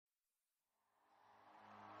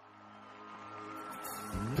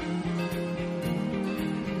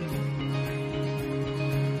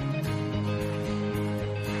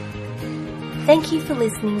Thank you for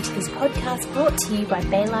listening to this podcast brought to you by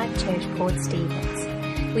Bay Life Church Port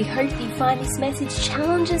Stephens. We hope you find this message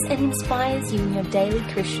challenges and inspires you in your daily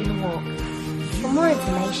Christian walk. For more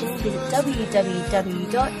information, visit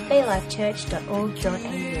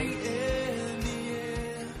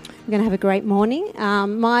www.baylifechurch.org.au. We're going to have a great morning.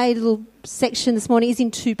 My little section this morning is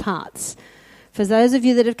in two parts. For those of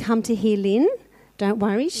you that have come to hear Lynn, don't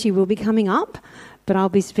worry, she will be coming up, but I'll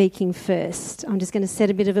be speaking first. I'm just going to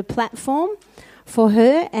set a bit of a platform for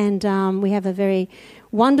her, and we have a very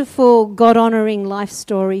wonderful, God-honouring life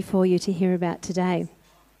story for you to hear about today.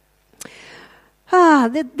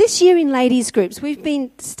 This year in ladies' groups, we've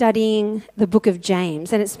been studying the book of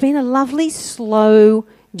James, and it's been a lovely, slow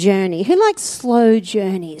journey. Who likes slow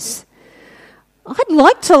journeys? I'd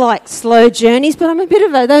like to like slow journeys, but I'm a bit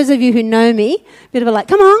of a, those of you who know me, a bit of a like,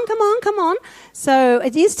 come on, come on, come on. So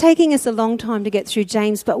it is taking us a long time to get through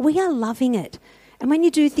James, but we are loving it. And when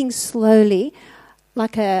you do things slowly,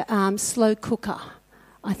 like a slow cooker,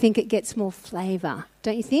 I think it gets more flavour,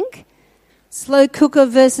 don't you think? Slow cooker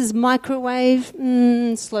versus microwave,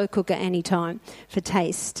 slow cooker anytime for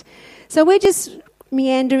taste. So we're just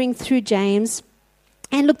meandering through James.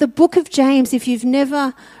 And look, the book of James, if you've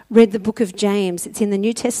never read the book of James, it's in the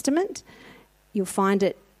New Testament. You'll find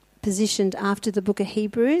it positioned after the book of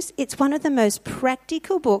Hebrews. It's one of the most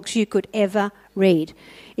practical books you could ever read.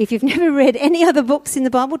 If you've never read any other books in the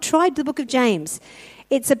Bible, try the book of James.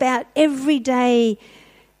 It's about everyday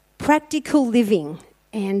practical living.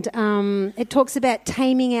 And it talks about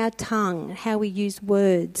taming our tongue, how we use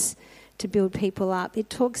words to build people up. It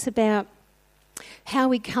talks about how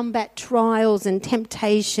we combat trials and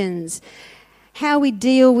temptations, how we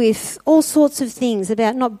deal with all sorts of things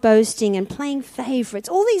about not boasting and playing favourites,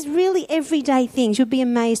 all these really everyday things. You'll be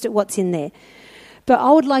amazed at what's in there. But I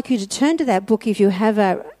would like you to turn to that book if you have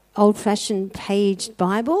an old-fashioned paged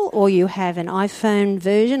Bible or you have an iPhone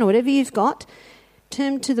version or whatever you've got.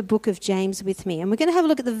 Turn to the book of James with me. And we're going to have a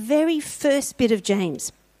look at the very first bit of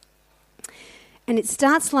James. And it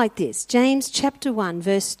starts like this. James chapter 1,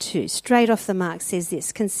 verse 2, straight off the mark says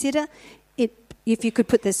this. Consider it, if you could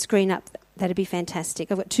put the screen up, that'd be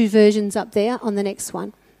fantastic. I've got two versions up there on the next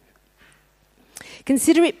one.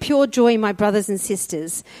 Consider it pure joy, my brothers and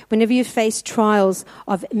sisters, whenever you face trials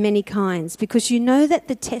of many kinds, because you know that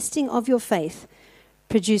the testing of your faith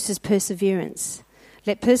produces perseverance.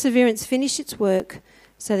 Let perseverance finish its work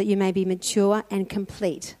so that you may be mature and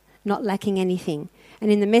complete, not lacking anything.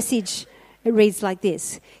 And in the Message, it reads like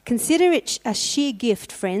this. Consider it a sheer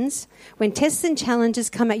gift, friends, when tests and challenges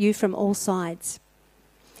come at you from all sides.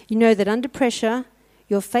 You know that under pressure,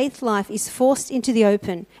 your faith life is forced into the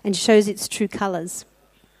open and shows its true colours.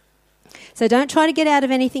 So don't try to get out of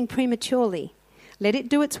anything prematurely. Let it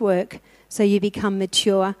do its work so you become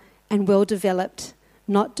mature and well-developed,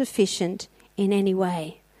 not deficient in any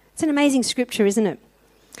way. It's an amazing scripture, isn't it?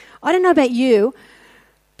 I don't know about you,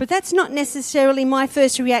 but that's not necessarily my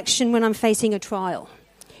first reaction when I'm facing a trial.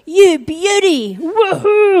 You beauty!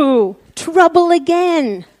 Woohoo! Trouble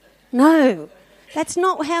again! No, that's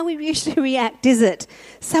not how we usually react, is it?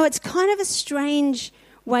 So it's kind of a strange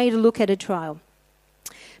way to look at a trial.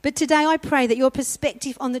 But today I pray that your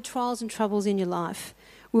perspective on the trials and troubles in your life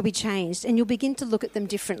will be changed and you'll begin to look at them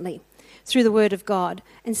differently through the Word of God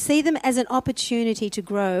and see them as an opportunity to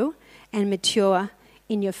grow and mature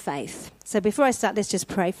in your faith. So before I start, let's just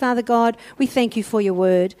pray. Father God, we thank you for your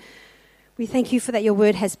Word. We thank you for that your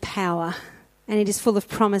Word has power and it is full of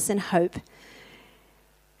promise and hope.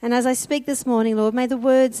 And as I speak this morning, Lord, may the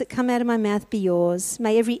words that come out of my mouth be yours.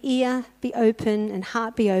 May every ear be open and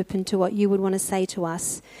heart be open to what you would want to say to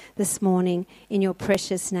us this morning. In your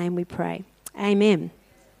precious name we pray. Amen.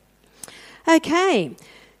 Okay,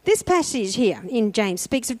 this passage here in James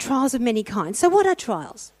speaks of trials of many kinds. So what are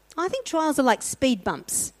trials? I think trials are like speed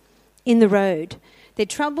bumps in the road. They're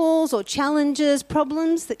troubles or challenges,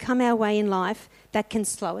 problems that come our way in life that can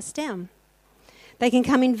slow us down. They can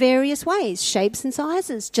come in various ways, shapes and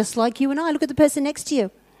sizes, just like you and I. Look at the person next to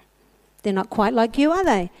you. They're not quite like you, are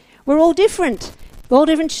they? We're all different. All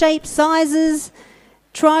different shapes, sizes,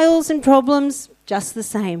 trials and problems, just the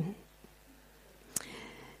same.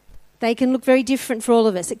 They can look very different for all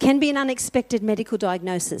of us. It can be an unexpected medical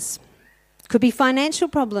diagnosis. Could be financial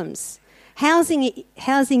problems,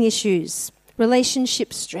 housing issues,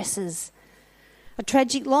 relationship stresses, a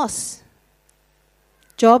tragic loss,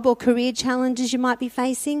 job or career challenges you might be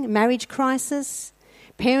facing, marriage crisis,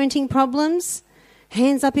 parenting problems.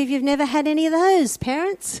 Hands up if you've never had any of those,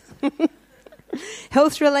 parents.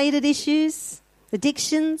 Health-related issues,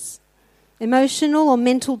 addictions, emotional or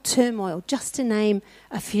mental turmoil, just to name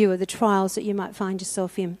a few of the trials that you might find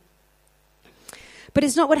yourself in. But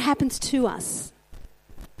it's not what happens to us,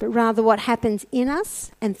 but rather what happens in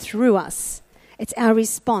us and through us. It's our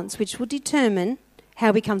response which will determine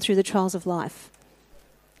how we come through the trials of life.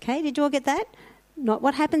 Okay, did you all get that? Not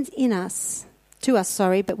what happens to us,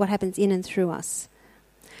 but what happens in and through us.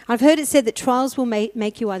 I've heard it said that trials will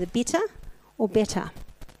make you either bitter or better.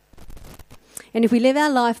 And if we live our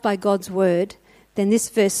life by God's word, then this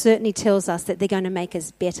verse certainly tells us that they're going to make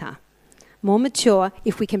us better, more mature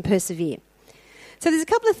if we can persevere. So there's a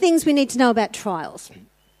couple of things we need to know about trials.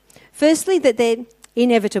 Firstly, that they're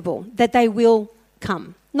inevitable, that they will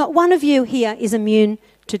come. Not one of you here is immune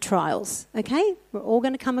to trials, okay? We're all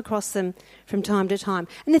going to come across them from time to time.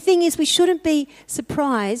 And the thing is, we shouldn't be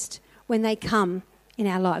surprised when they come in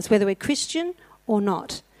our lives, whether we're Christian or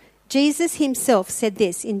not. Jesus himself said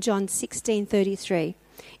this in John 16:33.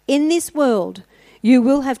 In this world you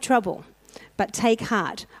will have trouble, but take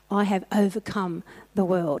heart, I have overcome the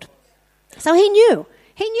world. So he knew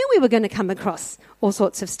we were going to come across all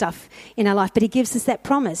sorts of stuff in our life, but he gives us that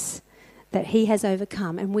promise that he has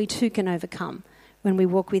overcome, and we too can overcome when we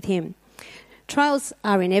walk with him. Trials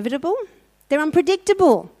are inevitable. They're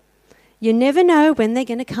unpredictable. You never know when they're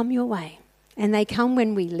going to come your way, and they come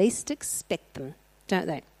when we least expect them, don't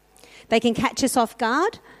they? They can catch us off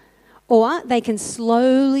guard, or they can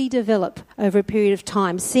slowly develop over a period of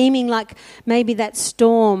time, seeming like maybe that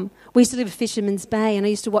storm. We used to live at Fisherman's Bay, and I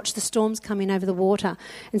used to watch the storms come in over the water,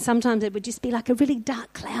 and sometimes it would just be like a really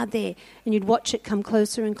dark cloud there, and you'd watch it come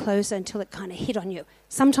closer and closer until it kind of hit on you.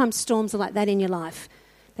 Sometimes storms are like that in your life.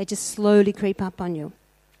 They just slowly creep up on you.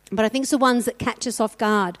 But I think it's the ones that catch us off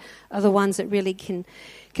guard are the ones that really can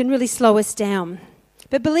really slow us down.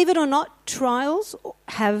 But believe it or not, trials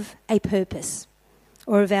have a purpose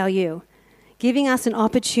or a value, giving us an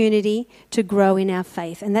opportunity to grow in our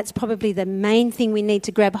faith. And that's probably the main thing we need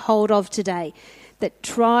to grab hold of today, that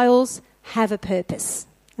trials have a purpose,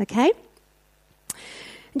 okay?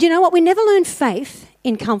 Do you know what? We never learn faith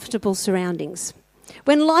in comfortable surroundings.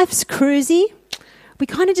 When life's cruisy, we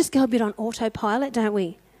kind of just go a bit on autopilot, don't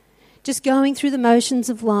we? Just going through the motions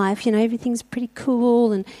of life, everything's pretty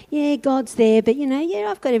cool and, yeah, God's there, but,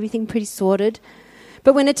 I've got everything pretty sorted.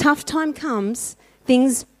 But when a tough time comes,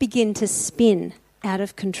 things begin to spin out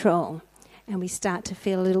of control and we start to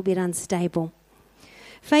feel a little bit unstable.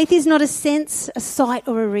 Faith is not a sense, a sight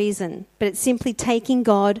or a reason, but it's simply taking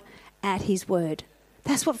God at his word.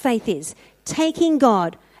 That's what faith is, taking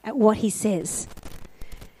God at what he says.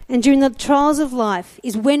 And during the trials of life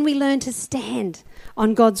is when we learn to stand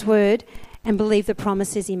on God's word and believe the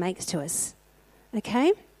promises he makes to us.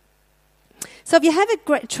 Okay? So if you have a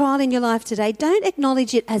great trial in your life today, don't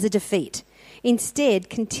acknowledge it as a defeat. Instead,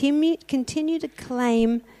 continue to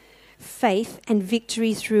claim faith and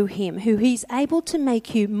victory through him, who he's able to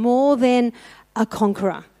make you more than a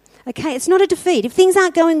conqueror. Okay, it's not a defeat. If things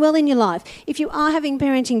aren't going well in your life, if you are having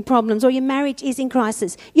parenting problems or your marriage is in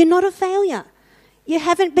crisis, you're not a failure. You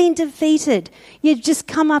haven't been defeated. You've just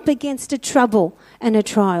come up against a trouble and a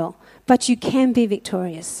trial. But you can be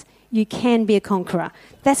victorious. You can be a conqueror.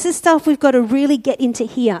 That's the stuff we've got to really get into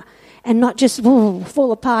here and not just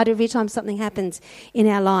fall apart every time something happens in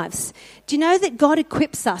our lives. Do you know that God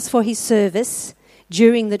equips us for his service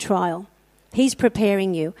during the trial? He's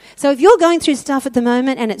preparing you. So if you're going through stuff at the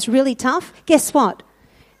moment and it's really tough, guess what?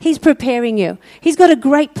 He's preparing you. He's got a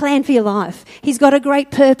great plan for your life. He's got a great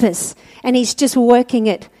purpose, and he's just working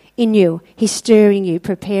it in you. He's stirring you,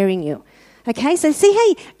 preparing you. Okay, so see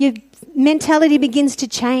how your mentality begins to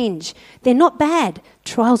change. They're not bad.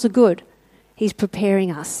 Trials are good. He's preparing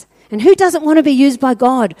us. And who doesn't want to be used by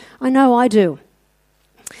God? I know I do.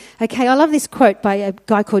 Okay, I love this quote by a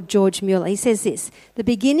guy called George Mueller. He says this: the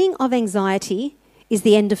beginning of anxiety is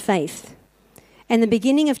the end of faith, and the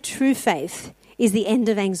beginning of true faith is the end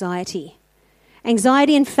of anxiety.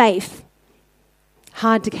 Anxiety and faith,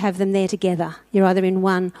 hard to have them there together. You're either in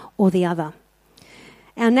one or the other.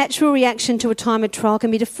 Our natural reaction to a time of trial can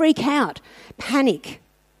be to freak out, panic,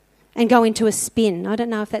 and go into a spin. I don't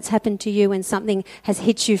know if that's happened to you when something has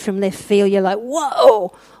hit you from left field. You're like,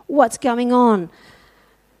 whoa, what's going on?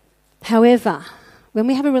 However, when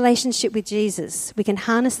we have a relationship with Jesus, we can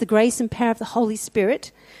harness the grace and power of the Holy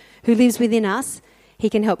Spirit who lives within us. He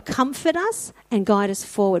can help comfort us and guide us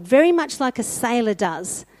forward, very much like a sailor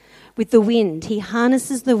does with the wind. He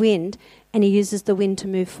harnesses the wind and he uses the wind to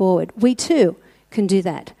move forward. We too can do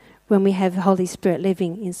that when we have the Holy Spirit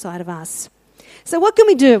living inside of us. So what can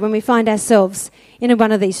we do when we find ourselves in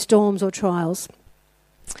one of these storms or trials?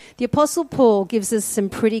 The Apostle Paul gives us some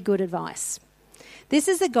pretty good advice. This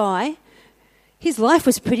is a guy, his life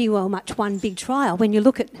was pretty well much one big trial when you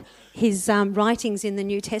look at his writings in the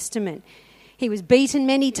New Testament. He was beaten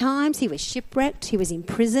many times. He was shipwrecked. He was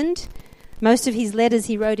imprisoned. Most of his letters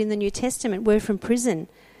he wrote in the New Testament were from prison.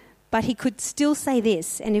 But he could still say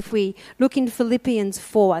this. And if we look in Philippians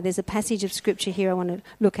 4, there's a passage of scripture here I want to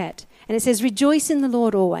look at. And it says, rejoice in the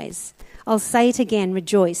Lord always. I'll say it again,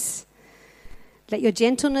 rejoice. Let your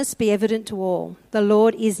gentleness be evident to all. The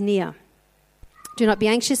Lord is near. Do not be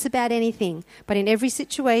anxious about anything, but in every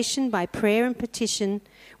situation, by prayer and petition,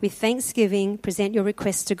 with thanksgiving, present your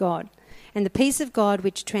requests to God. And the peace of God,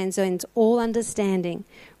 which transcends all understanding,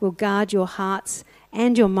 will guard your hearts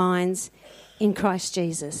and your minds in Christ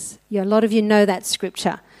Jesus. A lot of you know that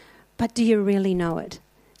scripture, but do you really know it?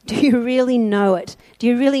 Do you really know it? Do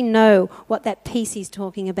you really know what that peace he's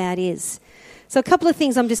talking about is? So a couple of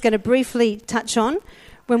things I'm just going to briefly touch on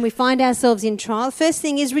when we find ourselves in trial. First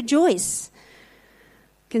thing is rejoice.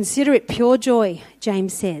 Consider it pure joy,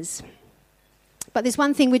 James says. But there's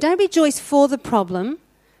one thing, we don't rejoice for the problem,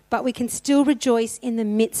 but we can still rejoice in the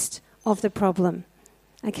midst of the problem.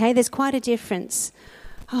 Okay, there's quite a difference.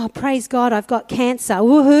 Oh, praise God, I've got cancer.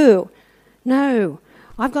 Woohoo. No,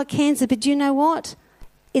 I've got cancer, but do you know what?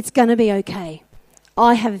 It's going to be okay.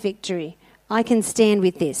 I have victory. I can stand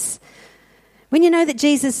with this. When you know that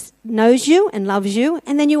Jesus knows you and loves you,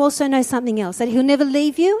 and then you also know something else, that he'll never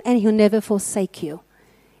leave you and he'll never forsake you.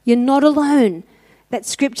 You're not alone. That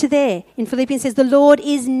scripture there in Philippians says the Lord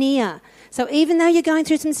is near. So even though you're going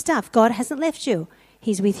through some stuff, God hasn't left you.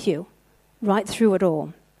 He's with you right through it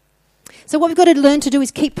all. So what we've got to learn to do is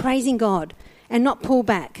keep praising God and not pull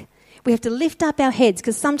back. We have to lift up our heads,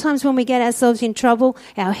 because sometimes when we get ourselves in trouble,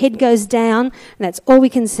 our head goes down and that's all we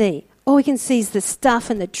can see. All we can see is the stuff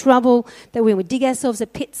and the trouble that we dig ourselves a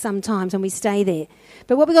pit sometimes and we stay there.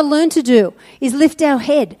 But what we've got to learn to do is lift our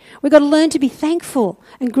head. We've got to learn to be thankful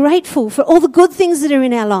and grateful for all the good things that are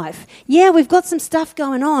in our life. Yeah, we've got some stuff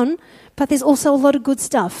going on, but there's also a lot of good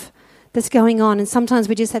stuff that's going on, and sometimes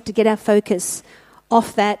we just have to get our focus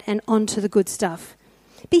off that and onto the good stuff.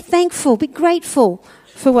 Be thankful, be grateful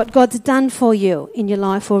for what God's done for you in your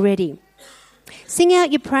life already. Sing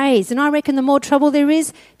out your praise, and I reckon the more trouble there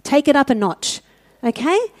is, take it up a notch,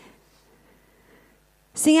 okay?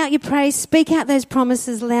 Sing out your praise, speak out those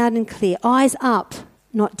promises loud and clear. Eyes up,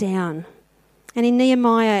 not down. And in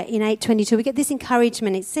Nehemiah in 8:22, we get this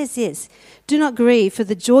encouragement. It says this, do not grieve, for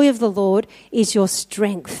the joy of the Lord is your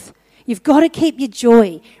strength. You've got to keep your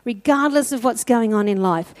joy, regardless of what's going on in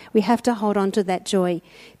life. We have to hold on to that joy,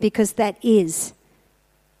 because that is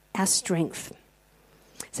our strength.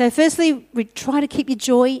 So firstly, we try to keep your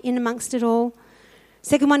joy in amongst it all.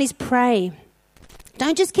 Second one is pray.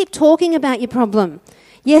 Don't just keep talking about your problem.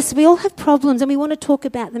 Yes, we all have problems and we want to talk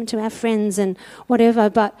about them to our friends and whatever,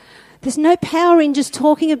 but there's no power in just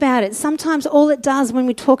talking about it. Sometimes all it does when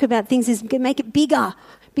we talk about things is make it bigger.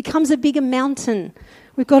 It becomes a bigger mountain.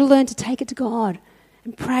 We've got to learn to take it to God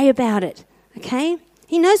and pray about it, okay?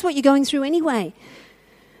 He knows what you're going through anyway.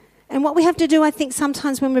 And what we have to do, I think,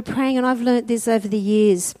 sometimes when we're praying, and I've learnt this over the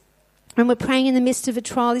years, when we're praying in the midst of a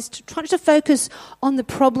trial, is to try to focus on the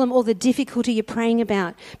problem or the difficulty you're praying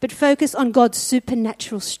about, but focus on God's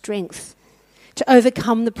supernatural strength to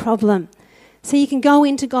overcome the problem. So you can go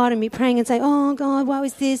into God and be praying and say, oh, God, why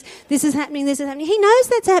is this? This is happening, this is happening. He knows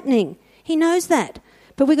that's happening. He knows that.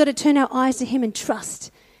 But we've got to turn our eyes to him and trust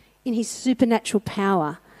in his supernatural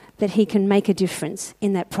power that he can make a difference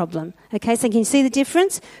in that problem. Okay, so can you see the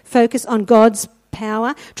difference? Focus on God's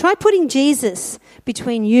power. Try putting Jesus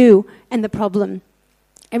between you and the problem.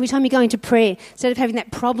 Every time you go into prayer, instead of having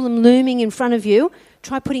that problem looming in front of you,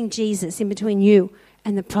 try putting Jesus in between you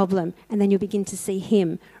and the problem, and then you'll begin to see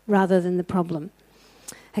him rather than the problem.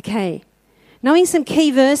 Okay, knowing some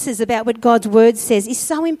key verses about what God's word says is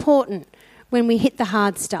so important when we hit the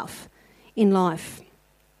hard stuff in life.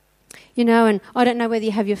 You know, and I don't know whether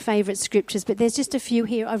you have your favourite scriptures, but there's just a few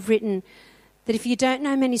here I've written that if you don't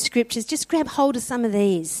know many scriptures, just grab hold of some of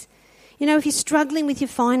these. You know, if you're struggling with your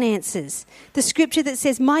finances, the scripture that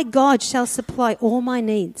says, my God shall supply all my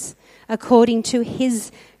needs according to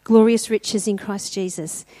his glorious riches in Christ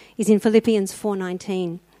Jesus, is in Philippians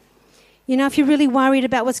 4:19. You know, if you're really worried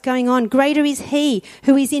about what's going on, greater is he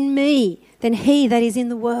who is in me than he that is in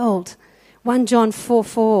the world. 1 John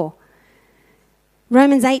 4:4.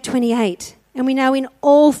 Romans 8:28, and we know in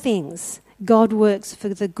all things God works for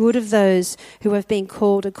the good of those who have been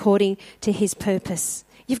called according to his purpose.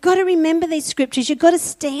 You've got to remember these scriptures. You've got to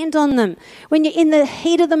stand on them. When you're in the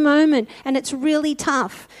heat of the moment and it's really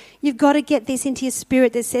tough, you've got to get this into your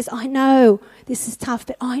spirit that says, I know this is tough,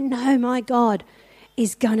 but I know my God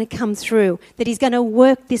is going to come through, that he's going to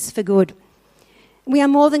work this for good. We are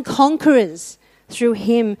more than conquerors through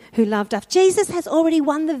him who loved us. Jesus has already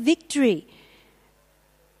won the victory.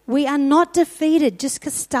 We are not defeated just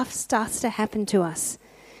because stuff starts to happen to us.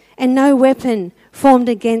 And no weapon formed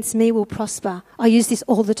against me will prosper. I use this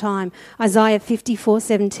all the time. Isaiah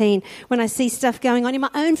 54:17. When I see stuff going on in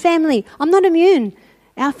my own family, I'm not immune.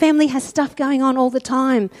 Our family has stuff going on all the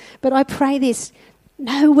time. But I pray this: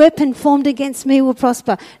 no weapon formed against me will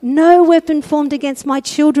prosper. No weapon formed against my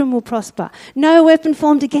children will prosper. No weapon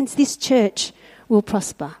formed against this church will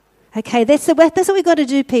prosper. Okay, that's what we've got to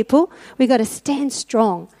do, people. We've got to stand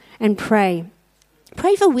strong and pray.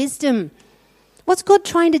 Pray for wisdom. What's God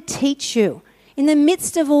trying to teach you? In the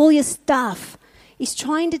midst of all your stuff, He's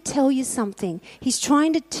trying to tell you something. He's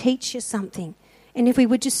trying to teach you something. And if we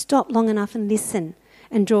would just stop long enough and listen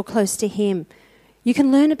and draw close to Him, you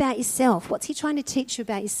can learn about yourself. What's He trying to teach you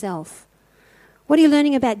about yourself? What are you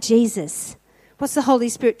learning about Jesus? What's the Holy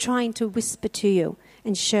Spirit trying to whisper to you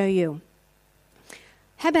and show you?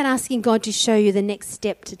 How about asking God to show you the next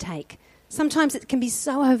step to take? Sometimes it can be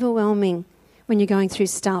so overwhelming when you're going through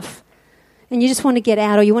stuff and you just want to get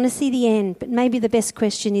out or you want to see the end. But maybe the best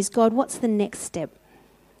question is, God, what's the next step?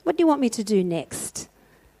 What do you want me to do next?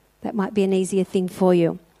 That might be an easier thing for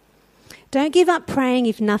you. Don't give up praying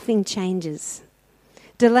if nothing changes.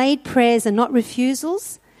 Delayed prayers are not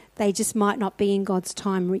refusals. They just might not be in God's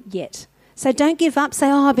time yet. So don't give up.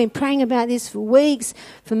 Say, I've been praying about this for weeks,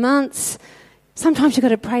 for months. Sometimes you've got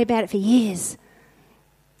to pray about it for years.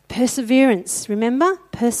 Perseverance, remember?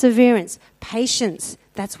 Perseverance, patience.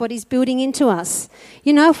 That's what He's building into us.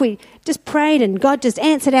 You know, if we just prayed and God just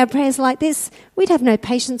answered our prayers like this, we'd have no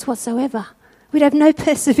patience whatsoever. We'd have no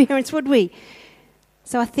perseverance, would we?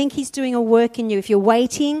 So I think He's doing a work in you. If you're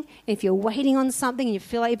waiting on something and you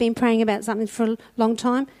feel like you've been praying about something for a long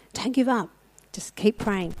time, don't give up. Just keep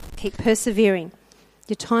praying. Keep persevering.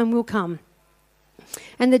 Your time will come.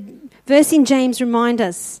 And the verse in James reminds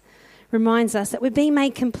us that we're being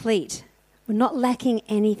made complete. We're not lacking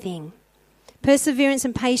anything. Perseverance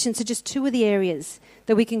and patience are just two of the areas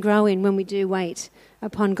that we can grow in when we do wait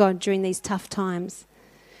upon God during these tough times.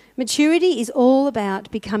 Maturity is all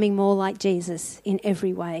about becoming more like Jesus in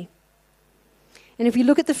every way. And if we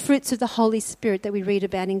look at the fruits of the Holy Spirit that we read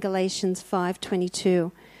about in Galatians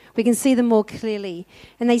 5:22, we can see them more clearly.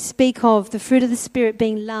 And they speak of the fruit of the Spirit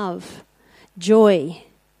being love, joy,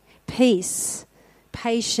 peace,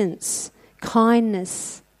 patience,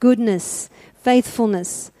 kindness, goodness,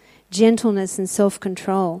 faithfulness, gentleness, and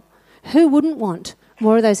self-control. Who wouldn't want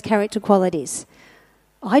more of those character qualities?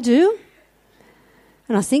 I do.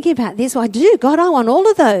 And I was thinking about this. Well, I do. God, I want all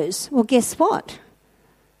of those. Well, guess what?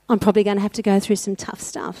 I'm probably going to have to go through some tough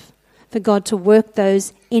stuff for God to work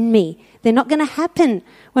those in me. They're not going to happen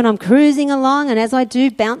when I'm cruising along and as I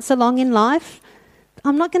do bounce along in life.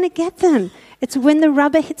 I'm not going to get them. It's when the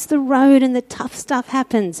rubber hits the road and the tough stuff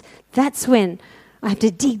happens. That's when I have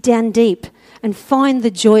to dig down deep and find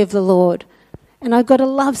the joy of the Lord. And I've got to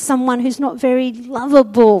love someone who's not very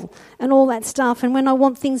lovable and all that stuff. And when I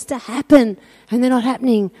want things to happen and they're not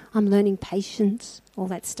happening, I'm learning patience, all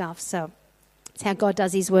that stuff. So it's how God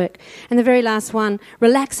does His work. And the very last one,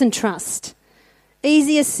 relax and trust.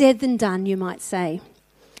 Easier said than done, you might say.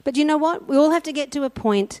 But you know what? We all have to get to a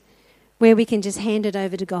point where we can just hand it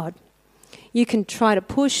over to God. You can try to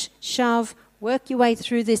push, shove, work your way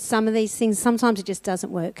through some of these things. Sometimes it just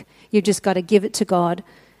doesn't work. You've just got to give it to God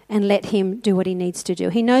and let Him do what He needs to do.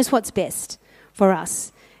 He knows what's best for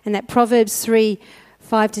us. And that Proverbs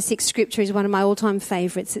 3:5-6 scripture is one of my all-time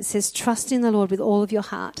favourites. It says, trust in the Lord with all of your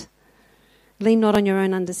heart. Lean not on your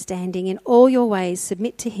own understanding. In all your ways,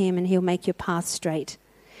 submit to Him and He'll make your path straight.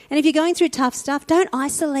 And if you're going through tough stuff, don't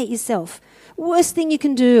isolate yourself. Worst thing you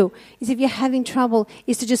can do is, if you're having trouble,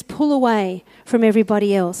 is to just pull away from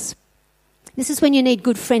everybody else. This is when you need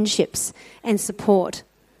good friendships and support.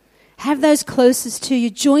 Have those closest to you.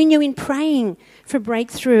 Join you in praying for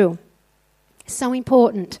breakthrough. It's so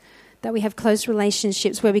important that we have close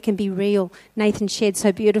relationships where we can be real. Nathan shared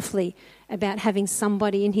so beautifully about having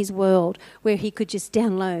somebody in his world where he could just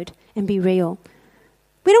download and be real.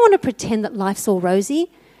 We don't want to pretend that life's all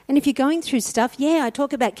rosy. And if you're going through stuff, I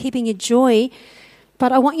talk about keeping your joy,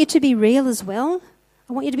 but I want you to be real as well.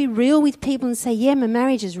 I want you to be real with people and say, my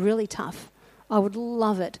marriage is really tough. I would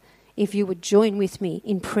love it if you would join with me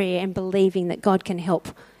in prayer and believing that God can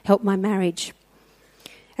help my marriage.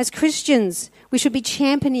 As Christians, we should be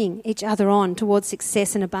championing each other on towards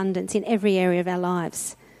success and abundance in every area of our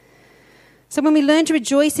lives. So when we learn to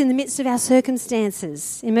rejoice in the midst of our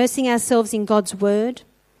circumstances, immersing ourselves in God's word,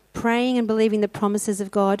 praying and believing the promises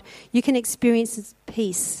of God, you can experience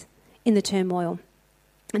peace in the turmoil.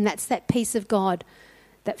 And that's that peace of God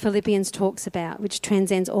that Philippians talks about, which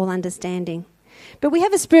transcends all understanding. But we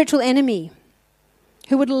have a spiritual enemy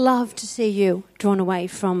who would love to see you drawn away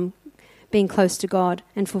from being close to God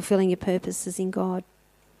and fulfilling your purposes in God.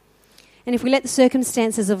 And if we let the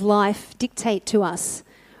circumstances of life dictate to us,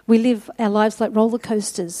 we live our lives like roller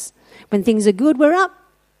coasters. When things are good, we're up.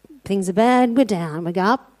 Things are bad, we're down. We go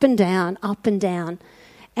up and down, up and down.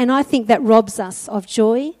 And I think that robs us of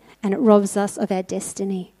joy and it robs us of our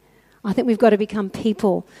destiny. I think we've got to become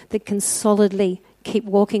people that can solidly keep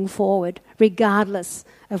walking forward regardless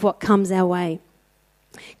of what comes our way.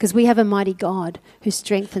 Because we have a mighty God who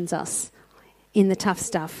strengthens us in the tough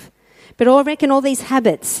stuff. But I reckon all these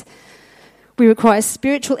habits, we require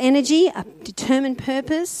spiritual energy, a determined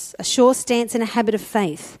purpose, a sure stance and a habit of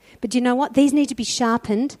faith. But do you know what? These need to be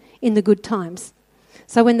sharpened in the good times.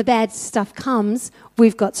 So when the bad stuff comes,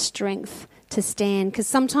 we've got strength to stand. Because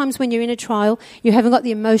sometimes when you're in a trial, you haven't got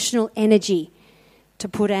the emotional energy to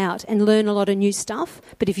put out and learn a lot of new stuff.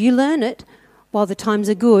 But if you learn it while the times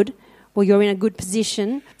are good, well, you're in a good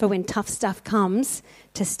position for when tough stuff comes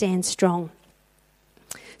to stand strong.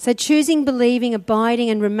 So choosing, believing, abiding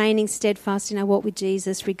and remaining steadfast in our walk with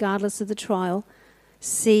Jesus, regardless of the trial,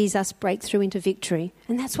 sees us break through into victory.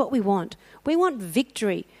 And that's what we want. We want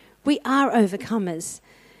victory. We are overcomers.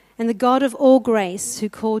 And the God of all grace, who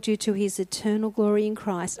called you to his eternal glory in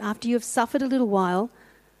Christ, after you have suffered a little while,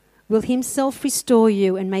 will himself restore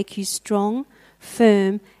you and make you strong,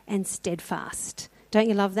 firm and steadfast. Don't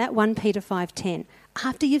you love that? 1 Peter 5:10.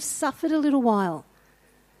 After you've suffered a little while.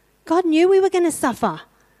 God knew we were going to suffer.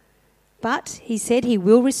 But he said he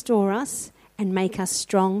will restore us and make us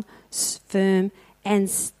strong, firm and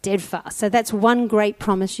steadfast. So that's one great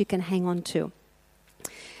promise you can hang on to.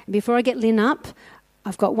 And before I get Lynn up,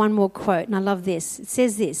 I've got one more quote, and I love this. It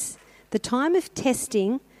says this: the time of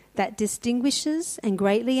testing that distinguishes and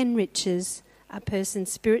greatly enriches a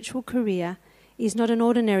person's spiritual career is not an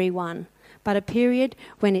ordinary one, but a period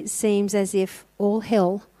when it seems as if all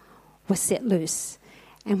hell was set loose.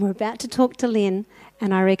 And we're about to talk to Lynn,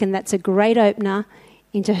 and I reckon that's a great opener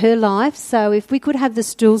into her life. So if we could have the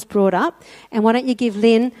stools brought up, and why don't you give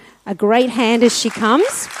Lynn a great hand as she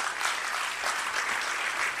comes.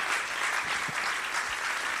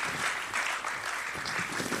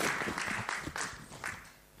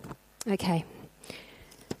 Okay.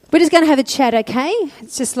 We're just going to have a chat, okay?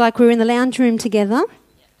 It's just like we're in the lounge room together.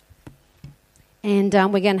 And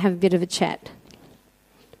we're going to have a bit of a chat.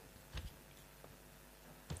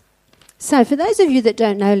 So for those of you that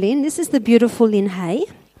don't know Lynn, this is the beautiful Lynn Hay.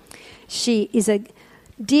 She is a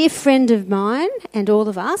dear friend of mine and all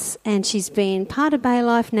of us, and she's been part of Bay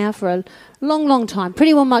Life now for a long, long time,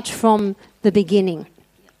 pretty well much from the beginning.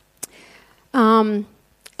 And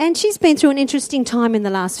she's been through an interesting time in the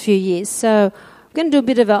last few years. So I'm going to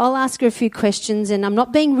do I'll ask her a few questions, and I'm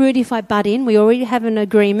not being rude if I butt in. We already have an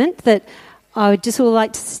agreement that I would just would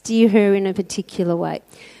like to steer her in a particular way.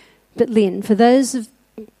 But Lynn, for those of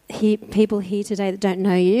people here today that don't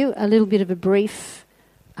know you, a little bit of a brief,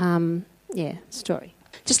 story.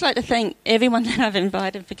 Just like to thank everyone that I've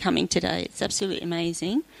invited for coming today. It's absolutely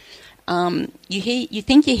amazing. You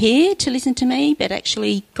think you're here to listen to me, but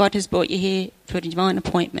actually God has brought you here for a divine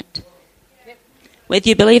appointment. Yep. Whether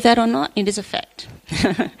you believe that or not, it is a fact.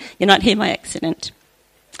 You're not here by accident.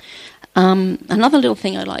 Another little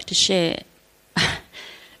thing I'd like to share.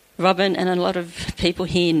 Robin and a lot of people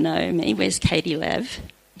here know me. Where's Katie Lav?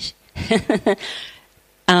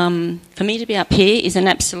 For me to be up here is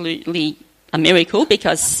absolutely a miracle,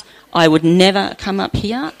 because I would never come up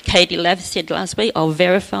here. Katie Lav said last week, I'll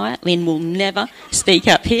verify it, Lynn will never speak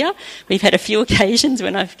up here. We've had a few occasions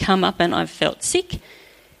when I've come up and I've felt sick.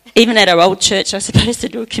 Even at our old church, I was supposed to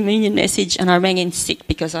do a communion message, and I rang in sick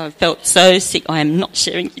because I felt so sick, I am not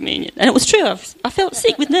sharing communion. And it was true, I felt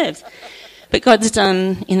sick with nerves. But God's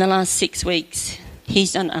done, in the last 6 weeks,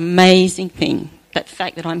 he's done an amazing thing. That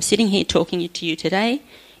fact that I'm sitting here talking to you today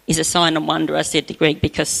is a sign of wonder, I said to Greg,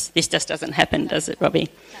 because this just doesn't happen, does it, Robbie?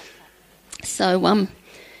 So,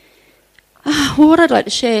 what I'd like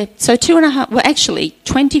to share. So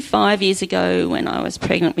 25 years ago, when I was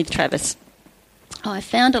pregnant with Travis, I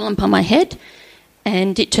found a lump on my head,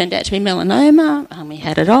 and it turned out to be melanoma. We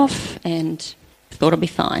had it off and thought I'd be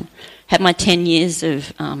fine. Had my 10 years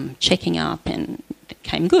of checking up, and it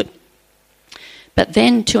came good. But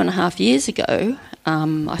then 2.5 years ago,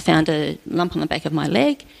 I found a lump on the back of my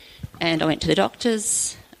leg, and I went to the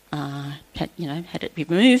doctors, had it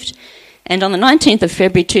removed. And on the 19th of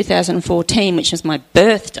February 2014, which was my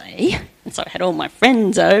birthday, and so I had all my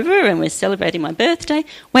friends over and we're celebrating my birthday,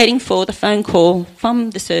 waiting for the phone call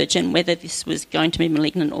from the surgeon whether this was going to be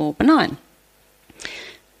malignant or benign.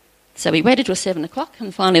 So we waited till 7 o'clock,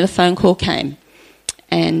 and finally the phone call came.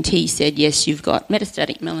 and he said, yes, you've got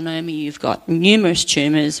metastatic melanoma, you've got numerous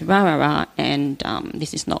tumours, and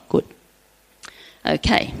this is not good.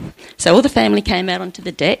 Okay, so all the family came out onto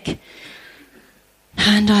the deck,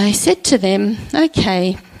 and I said to them,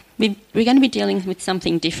 okay, we're going to be dealing with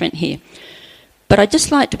something different here. But I'd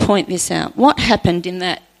just like to point this out. What happened in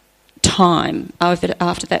that time after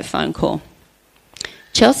that phone call?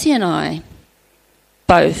 Chelsea and I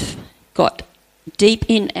both got deep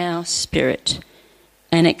in our spirit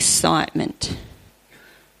an excitement.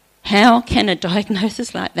 How can a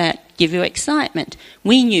diagnosis like that give you excitement?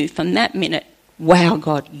 We knew from that minute, wow,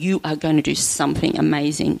 God, you are going to do something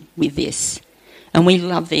amazing with this. And we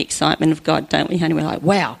love the excitement of God, don't we, honey? We're like,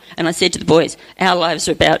 wow. And I said to the boys, our lives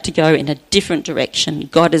are about to go in a different direction.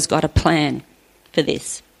 God has got a plan for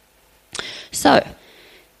this. So,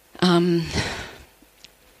 as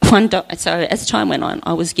time went on,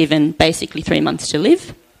 I was given basically 3 months to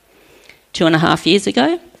live. 2.5 years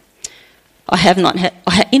ago. I have not had,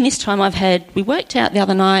 in this time I've had, we worked out the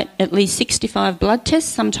other night, at least 65 blood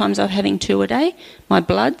tests. Sometimes I'm having 2 a day. My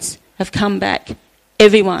bloods have come back,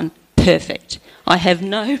 everyone, perfect. I have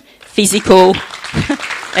no physical,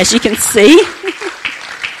 as you can see,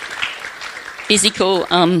 physical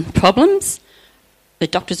problems. The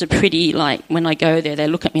doctors are pretty, like, when I go there, they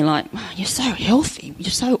look at me like, oh, you're so healthy, you're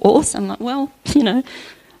so awesome. I'm like, well,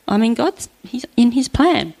 I'm in He's in his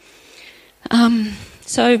plan.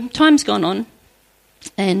 So time's gone on,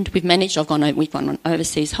 and we've gone on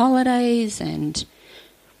overseas holidays, and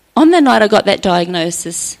on the night I got that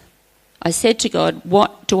diagnosis, I said to God,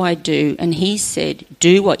 what do I do? And he said,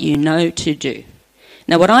 do what you know to do.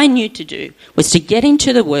 Now, what I knew to do was to get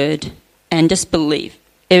into the Word and just believe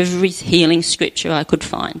every healing scripture I could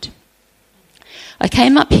find. I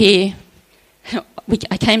came up here,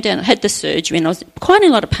 I came down, I had the surgery, and I was quite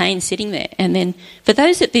in a lot of pain sitting there. And then, for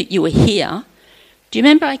those that you were here, do you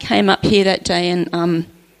remember I came up here that day and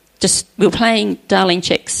we were playing Darlene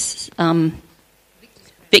Check's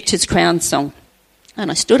Victor's Crown song. And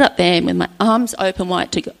I stood up there with my arms open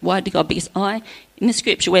wide to God, because in the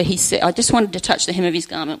scripture where he said, I just wanted to touch the hem of his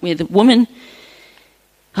garment, where a woman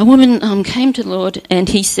came to the Lord, and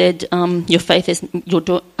he said, my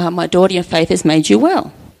daughter, your faith has made you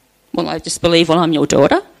well. Well, I just believe, I'm your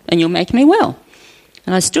daughter, and you'll make me well.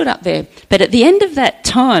 And I stood up there. But at the end of that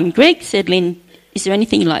time, Greg said, Lynn, is there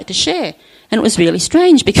anything you'd like to share? And it was really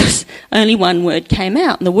strange, because only one word came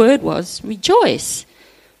out, and the word was rejoice.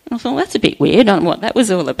 And I thought, well, that's a bit weird. I don't know what that was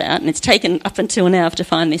all about. And it's taken up until now to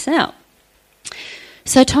find this out.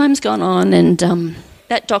 So time's gone on, and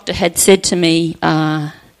that doctor had said to me,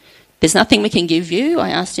 there's nothing we can give you. I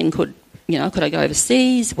asked him, could I go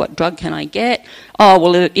overseas? What drug can I get? Oh,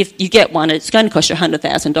 well, if you get one, it's going to cost you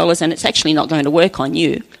 $100,000, and it's actually not going to work on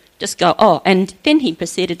you. Just go, and then he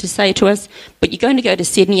proceeded to say to us, but you're going to go to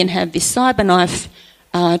Sydney and have this CyberKnife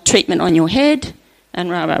treatment on your head,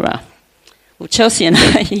 and rah, rah, rah. Well, Chelsea and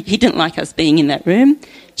I, he didn't like us being in that room.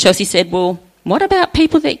 Chelsea said, well, what about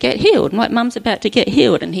people that get healed? My mum's about to get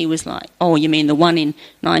healed. And he was like, oh, you mean the 1 in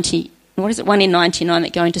 99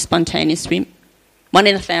 that go into spontaneous 1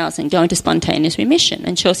 in 1,000 go into spontaneous remission.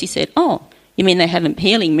 And Chelsea said, oh, you mean they have a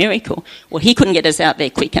healing miracle? Well, he couldn't get us out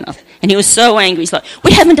there quick enough. And he was so angry. He's like,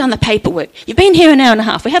 we haven't done the paperwork. You've been here an hour and a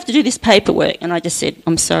half. We have to do this paperwork. And I just said,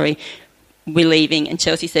 I'm sorry, we're leaving. And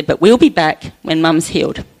Chelsea said, but we'll be back when Mum's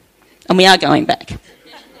healed. And we are going back.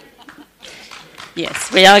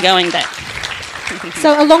 Yes, we are going back.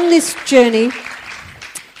 So along this journey,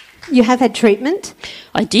 you have had treatment?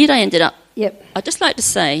 I did. I ended up... Yep. I'd just like to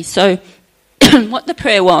say, so what the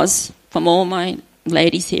prayer was from all my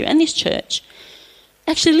ladies here and this church,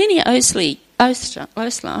 actually Linnea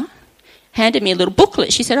Osler handed me a little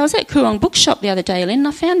booklet. She said, I was at Koorong Bookshop the other day, Lynn, and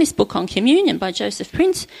I found this book on communion by Joseph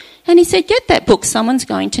Prince. And he said, get that book, someone's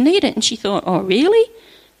going to need it. And she thought, oh, really?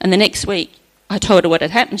 And the next week I told her what had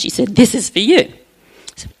happened. She said, this is for you.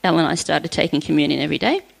 So Elle and I started taking communion every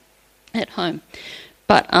day at home.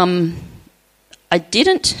 But I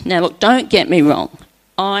didn't. Now, look, don't get me wrong.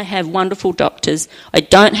 I have wonderful doctors. I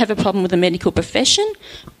don't have a problem with the medical profession,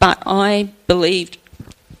 but I believed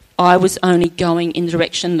I was only going in the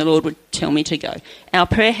direction the Lord would tell me to go. Our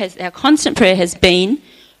constant prayer has been,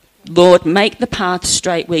 Lord, make the path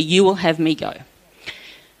straight where you will have me go.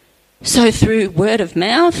 So through word of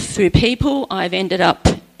mouth, through people, I've ended up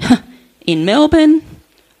in Melbourne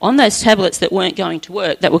on those tablets that weren't going to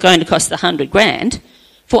work, that were going to cost $100,000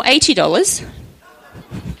 for $80.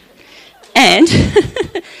 And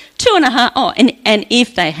and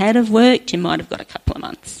if they had have worked, you might have got a couple of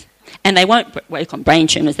months. And they won't work on brain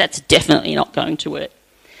tumours. That's definitely not going to work.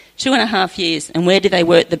 2.5 years, and where do they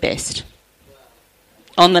work the best?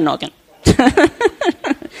 On the noggin.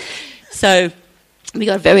 So we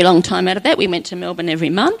got a very long time out of that. We went to Melbourne every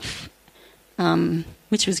month,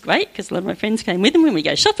 which was great because a lot of my friends came with them when we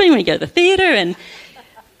go shopping, we go to the theatre.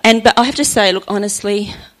 But I have to say, look,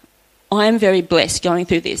 honestly, I am very blessed going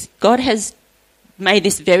through this. God has made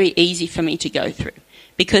this very easy for me to go through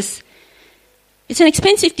because it's an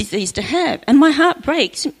expensive disease to have, and my heart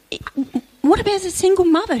breaks. What about a single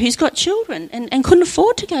mother who's got children and couldn't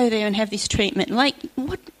afford to go there and have this treatment? Like,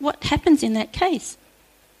 what happens in that case?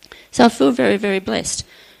 So I feel very, very blessed.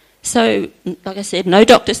 So, like I said, no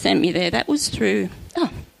doctor sent me there. That was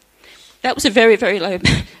that was a very, very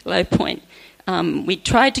low point. We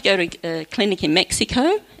tried to go to a clinic in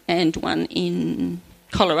Mexico and one in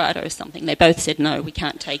Colorado or something. They both said, no, we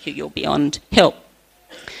can't take you, you're beyond help.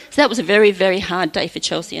 So that was a very, very hard day for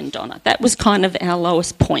Chelsea and Donna. That was kind of our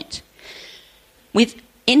lowest point.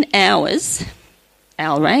 Within hours,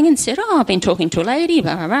 Al rang and said, I've been talking to a lady,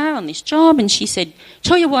 blah, blah, blah, on this job, and she said,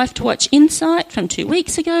 tell your wife to watch Insight from 2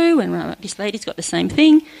 weeks ago, and this lady's got the same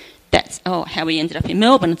thing. That's how we ended up in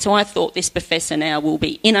Melbourne. And so I thought this professor now will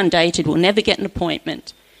be inundated, we'll never get an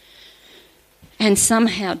appointment. And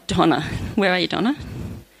somehow Donna, where are you, Donna?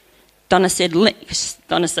 Donna said,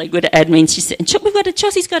 Donna's so good at admin, she said,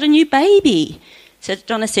 Chelsea's got a new baby. So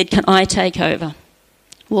Donna said, can I take over?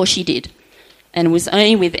 Well, she did. And it was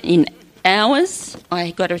only within hours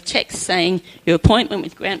I got a text saying, your appointment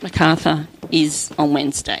with Grant MacArthur is on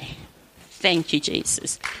Wednesday. Thank you,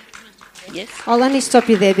 Jesus. Yes? I'll only stop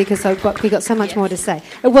you there because we've got so much more to say.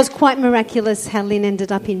 It was quite miraculous how Lynn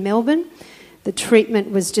ended up in Melbourne. The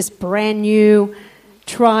treatment was just brand new.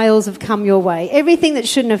 Trials have come your way. Everything that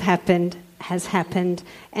shouldn't have happened has happened,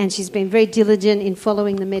 and she's been very diligent in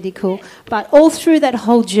following the medical. But all through that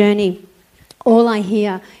whole journey, all I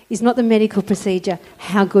hear is not the medical procedure,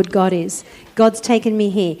 how good God is. God's taken me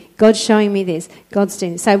here. God's showing me this. God's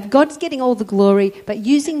doing this. So God's getting all the glory, but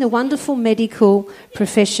using the wonderful medical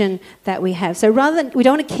profession that we have. So rather than, we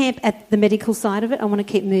don't want to camp at the medical side of it, I want to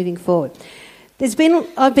keep moving forward.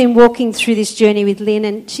 I've been walking through this journey with Lynn,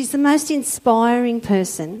 and she's the most inspiring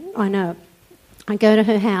person I know. I go to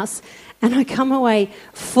her house and I come away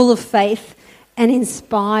full of faith and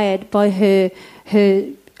inspired by her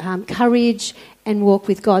courage and walk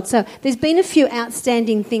with God. So there's been a few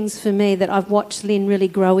outstanding things for me that I've watched Lynn really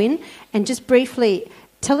grow in. And just briefly,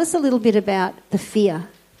 tell us a little bit about the fear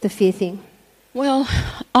thing. Well,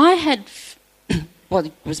 I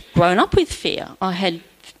was grown up with fear. I had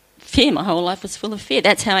fear. My whole life was full of fear.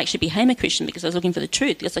 That's how I actually became a Christian, because I was looking for the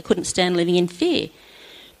truth, because I couldn't stand living in fear.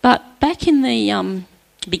 But back in the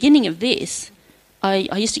beginning of this, I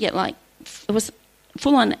used to get it was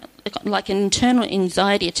full on like an internal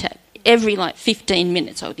anxiety attack. Every 15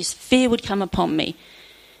 minutes, this fear would come upon me.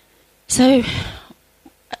 So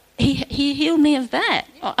he healed me of that.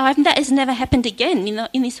 That has never happened again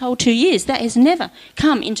in this whole 2 years. That has never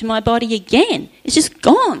come into my body again. It's just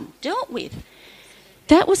gone, dealt with.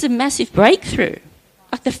 That was a massive breakthrough.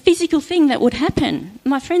 Like the physical thing that would happen.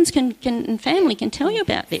 My friends and family can tell you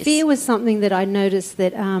about this. Fear was something that I noticed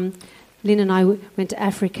that Lynn and I went to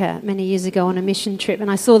Africa many years ago on a mission trip,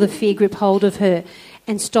 and I saw the fear grip hold of her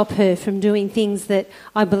and stop her from doing things that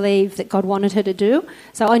I believe that God wanted her to do.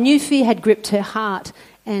 So I knew fear had gripped her heart,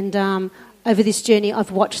 and over this journey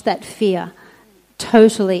I've watched that fear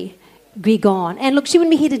totally be gone. And look, she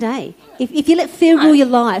wouldn't be here today. If you let fear rule your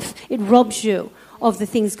life, it robs you of the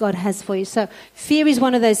things God has for you. So fear is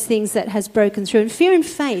one of those things that has broken through. And fear and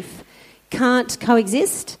faith can't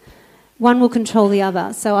coexist. One will control the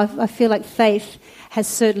other. So I feel like faith has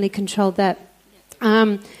certainly controlled that. Tell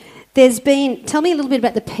me a little bit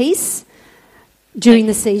about the peace during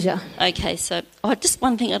the seizure. Okay, so just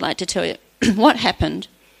one thing I'd like to tell you. What happened,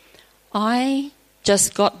 I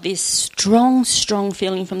just got this strong, strong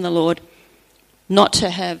feeling from the Lord not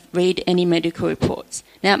to read any medical reports.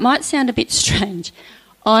 Now, it might sound a bit strange.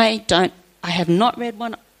 I have not read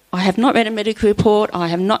one. I have not read a medical report. I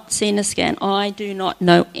have not seen a scan. I do not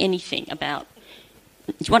know anything about.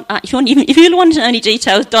 If you want to know any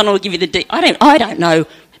details, Donna will give you the details. I don't know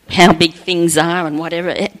how big things are and whatever.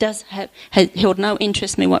 It has held no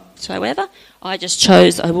interest in me whatsoever. I just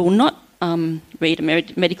chose I will not read a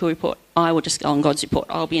medical report. I will just go on God's report.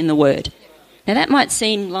 I'll be in the Word. Now, that might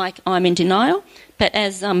seem like I'm in denial, but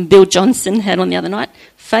as Bill Johnson had on the other night,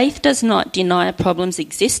 faith does not deny a problem's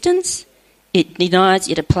existence. It denies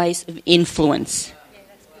it a place of influence.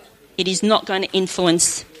 It is not going to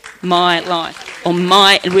influence my life or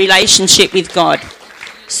my relationship with God.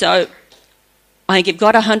 So I give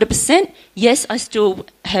God 100%. Yes, I still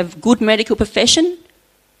have good medical profession,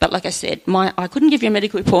 But like I said, I couldn't give you a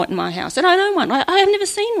medical report in my house. And I don't want one. I have never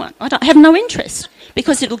seen one. I have no interest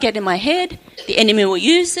because it'll get in my head. The enemy will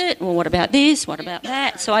use it. Well, what about this? What about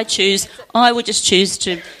that? So I would just choose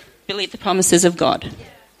to believe the promises of God.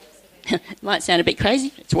 It might sound a bit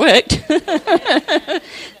crazy. It's worked.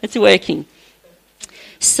 It's working.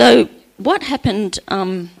 So what happened?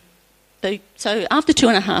 So after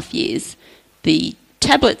 2.5 years, the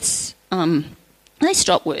tablets, they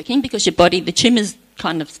stop working because your body, the tumours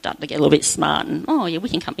kind of start to get a little bit smart and, we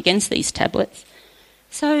can come against these tablets.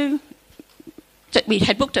 So we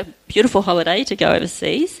had booked a beautiful holiday to go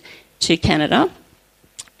overseas to Canada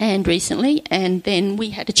and recently, and then we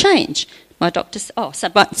had a change. My doctor said,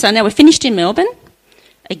 so now we're finished in Melbourne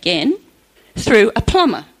again through a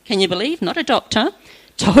plumber. Can you believe? Not a doctor.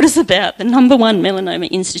 Told us about the number one melanoma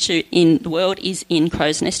institute in the world is in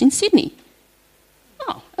Crow's Nest in Sydney.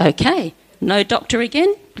 Oh, okay. No doctor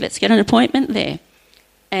again. Let's get an appointment there.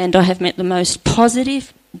 And I have met the most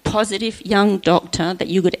positive young doctor that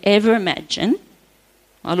you could ever imagine.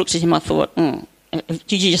 I looked at him, I thought,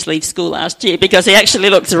 did you just leave school last year? Because he actually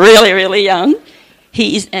looks really, really young.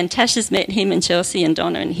 And Tasha's met him and Chelsea and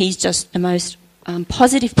Donna, and he's just the most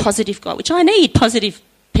positive guy, which I need, positive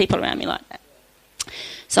people around me like that.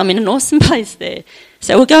 So I'm in an awesome place there.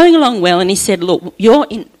 So we're going along well, and he said, look, you're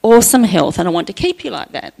in awesome health, and I want to keep you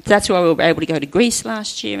like that. That's why we were able to go to Greece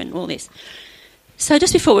last year and all this. So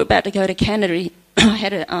just before we were about to go to Canada, I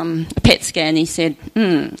had a PET scan. He said,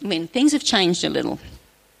 Lynn, things have changed a little.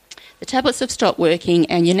 The tablets have stopped working,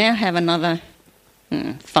 and you now have another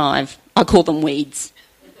 5. I call them weeds.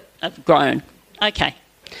 Have grown. Okay.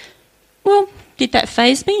 Well, did that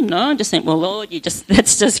faze me? No, I just think, well, Lord,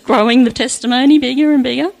 that's just growing the testimony bigger and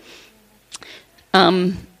bigger.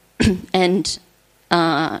 And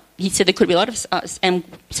he said there could be a lot of... and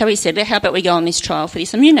so he said, how about we go on this trial for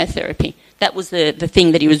this immunotherapy? That was the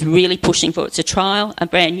thing that he was really pushing for. It's a trial, a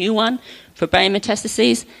brand new one, for brain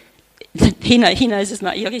metastases. He knows as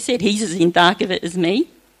much. Like I said, he's as in dark of it as me.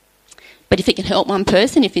 But if it can help one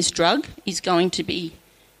person, if this drug is going to be,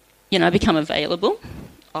 become available,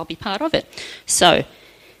 I'll be part of it. So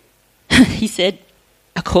he said,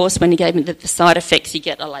 of course, when he gave me the side effects you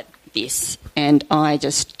get are like this, and I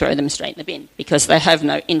just throw them straight in the bin because they have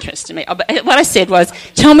no interest in me. What I said was,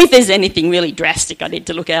 tell me if there's anything really drastic I need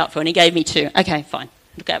to look out for, and he gave me 2. Okay, fine,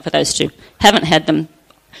 look out for those 2. Haven't had them.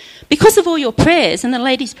 Because of all your prayers and the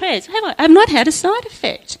ladies' prayers, I've not had a side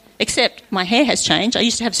effect, except my hair has changed. I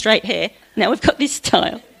used to have straight hair. Now we've got this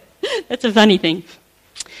style. That's a funny thing.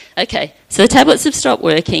 Okay, so the tablets have stopped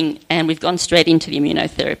working and we've gone straight into the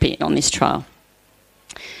immunotherapy on this trial.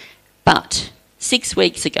 But 6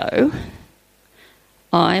 weeks ago,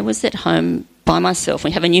 I was at home by myself.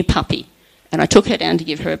 We have a new puppy, and I took her down to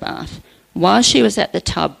give her a bath. While she was at the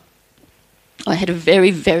tub, I had a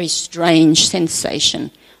very, very strange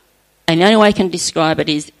sensation. And the only way I can describe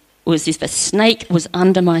it was if a snake was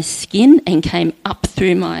under my skin and came up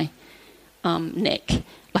through my neck,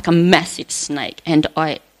 like a massive snake. And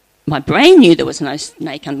my brain knew there was no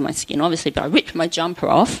snake under my skin, obviously, but I ripped my jumper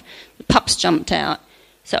off. The pups jumped out.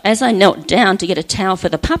 So as I knelt down to get a towel for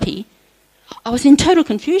the puppy, I was in total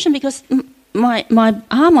confusion because my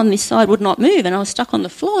arm on this side would not move and I was stuck on the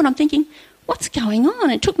floor, and I'm thinking, what's going on?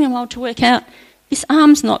 It took me a while to work out this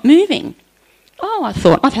arm's not moving. Oh, I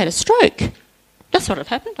thought, I've had a stroke. That's what had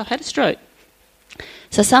happened. I've had a stroke.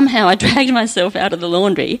 So somehow I dragged myself out of the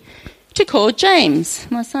laundry to call James,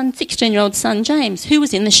 my son, 16-year-old son James, who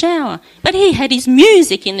was in the shower. But he had his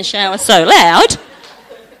music in the shower so loud,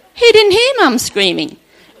 he didn't hear Mum screaming.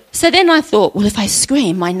 So then I thought, well, if I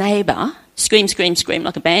scream, my neighbour, scream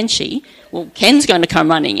like a banshee, well, Ken's going to come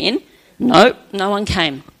running in. No one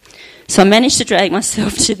came. So I managed to drag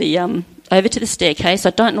myself to the over to the staircase. I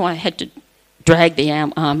don't know why I had to drag the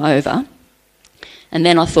arm over. And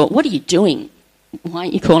then I thought, what are you doing? Why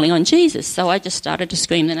aren't you calling on Jesus? So I just started to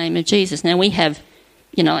scream the name of Jesus. Now we have,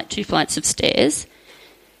 like 2 flights of stairs.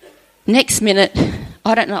 Next minute,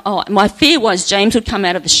 I don't know. My fear was James would come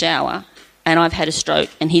out of the shower and I've had a stroke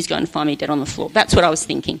and he's going to find me dead on the floor. That's what I was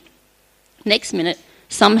thinking. Next minute,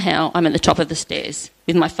 somehow I'm at the top of the stairs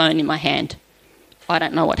with my phone in my hand. I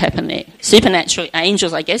don't know what happened there. Supernatural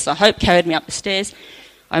angels, I guess, I hope, carried me up the stairs.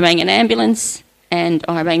 I rang an ambulance and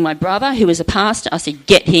I rang my brother, who was a pastor. I said,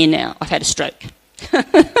 get here now. I've had a stroke.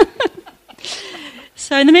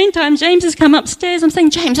 So in the meantime, James has come upstairs. I'm saying,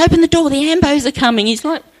 James, open the door. The ambos are coming. He's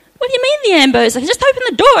like, what do you mean the ambos? I said, just open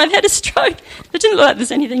the door. I've had a stroke. It didn't look like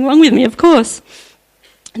there's anything wrong with me, of course.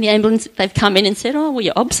 And the ambulance, they've come in and said, oh, well,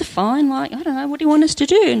 your obs are fine. Like, I don't know, what do you want us to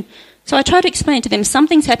do? And so I tried to explain to them,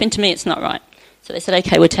 something's happened to me, it's not right. So they said,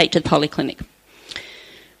 okay, we'll take you to the polyclinic.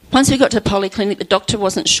 once we got to the polyclinic, the doctor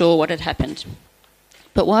wasn't sure what had happened.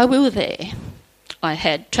 But while we were there,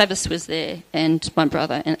 Travis was there and my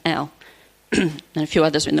brother and Al and a few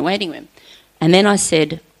others were in the waiting room. And then I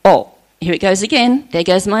said, oh, here it goes again. There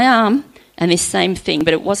goes my arm. And this same thing,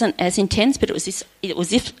 but it wasn't as intense, but it was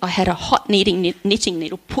as if I had a hot knitting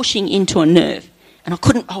needle pushing into a nerve. And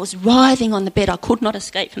I was writhing on the bed. I could not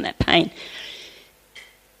escape from that pain.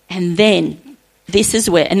 And then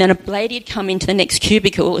and then a lady had come into the next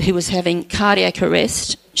cubicle who was having cardiac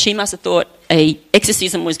arrest. She must have thought a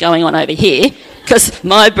exorcism was going on over here, because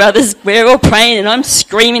my brothers, we're all praying and I'm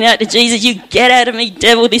screaming out to Jesus, you get out of me,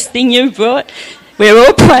 devil, this thing you brought. We're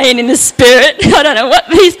all praying in the spirit. I don't know what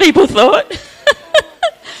these people thought.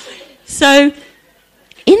 So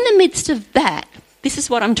in the midst of that, this is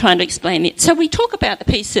what I'm trying to explain. So we talk about the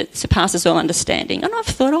peace that surpasses all understanding. And I've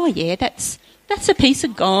thought, oh, yeah, that's a piece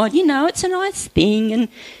of God. You know, it's a nice thing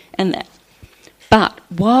and that. But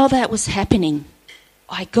while that was happening,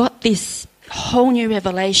 I got this whole new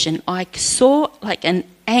revelation. I saw like an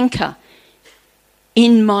anchor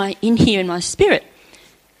in here in my spirit.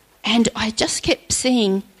 And I just kept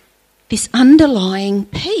seeing this underlying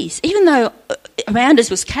peace, even though around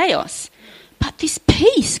us was chaos. But this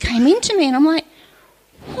peace came into me and I'm like,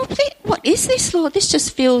 what is this, Lord? This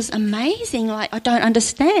just feels amazing. Like, I don't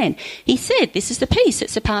understand. He said, this is the peace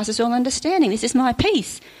that surpasses all understanding. This is my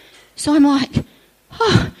peace. So I'm like,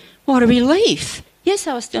 oh, what a relief. Yes,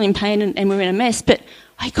 I was still in pain and we were in a mess, but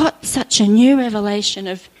I got such a new revelation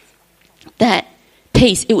of that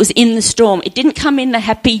peace. It was in the storm. It didn't come in the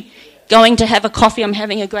happy, going to have a coffee, I'm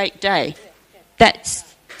having a great day. That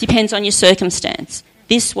depends on your circumstance.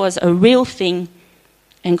 This was a real thing,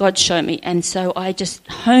 and God showed me. And so I just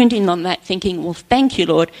honed in on that, thinking, well, thank you,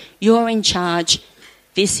 Lord. You're in charge.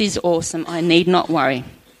 This is awesome. I need not worry.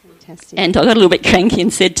 Fantastic. And I got a little bit cranky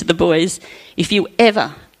and said to the boys, if you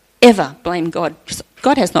ever blame God, because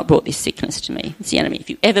God has not brought this sickness to me. It's the enemy. If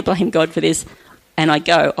you ever blame God for this, and I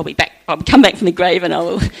go, I'll be back. I'll come back from the grave and I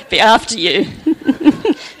will be after you.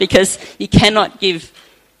 Because you cannot give,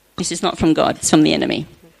 this is not from God, it's from the enemy.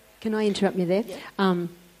 Can I interrupt you there? Yeah.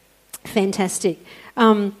 Fantastic.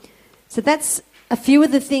 So that's a few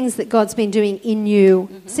of the things that God's been doing in you.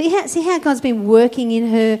 Mm-hmm. See how God's been working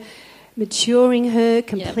in her, maturing her,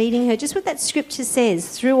 completing her. Just what that scripture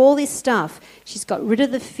says, through all this stuff, she's got rid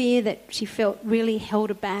of the fear that she felt really held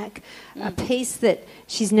her back, a peace that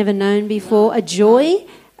she's never known before, a joy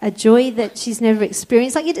that she's never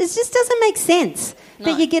experienced. Like, it just doesn't make sense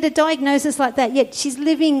that you get a diagnosis like that, yet she's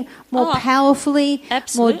living more powerfully,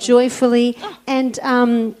 more joyfully. And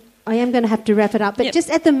I am going to have to wrap it up, but just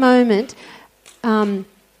at the moment,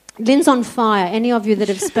 Lynn's on fire, any of you that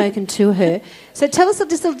have spoken to her. So tell us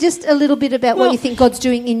just a little bit about what you think God's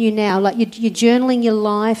doing in you now. Like, you're journaling your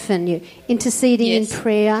life and you're interceding in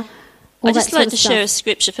prayer. I'd just like to share a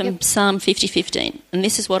scripture from Psalm 50:15, and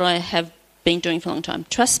this is what I have been doing for a long time.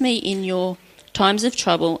 Trust me in your times of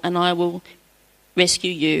trouble and I will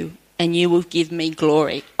rescue you and you will give me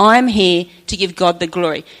glory. I'm here to give God the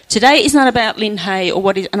glory. Today is not about Lynn Hay or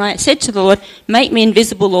what is, and I said to the Lord, make me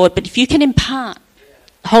invisible, Lord, but if you can impart,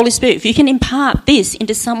 Holy Spirit, if you can impart this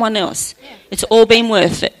into someone else, it's all been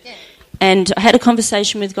worth it. And I had a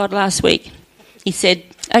conversation with God last week. He said,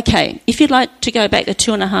 okay, if you'd like to go back to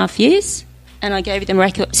 2.5 years, and I gave you the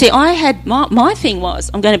miraculous... See, I had... My thing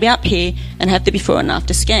was, I'm going to be up here and have the before and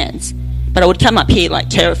after scans. But I would come up here, like,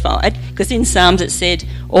 terrified, because in Psalms it said,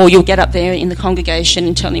 oh, you'll get up there in the congregation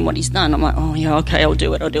and tell him what he's done. I'm like, oh, yeah, okay, I'll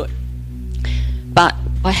do it. But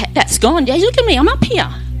that's gone. Yeah, look at me, I'm up here.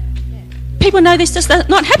 People know this does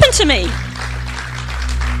not happen to me.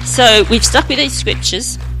 So we've stuck with these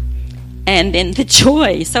scriptures, and then the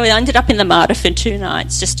joy. So I ended up in the Mater for 2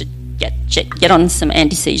 nights just to get on some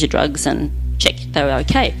anti-seizure drugs and check they were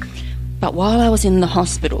okay. But while I was in the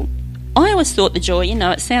hospital, I always thought the joy,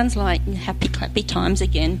 it sounds like happy, clappy times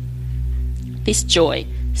again. This joy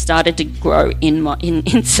started to grow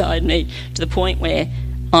inside me to the point where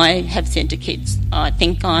I have said to kids, I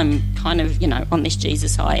think I'm kind of, on this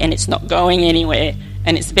Jesus high and it's not going anywhere.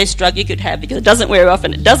 And it's the best drug you could have because it doesn't wear off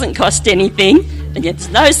and it doesn't cost anything and it's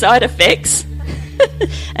no side effects.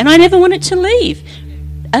 And I never wanted to leave.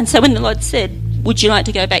 And so when the Lord said, would you like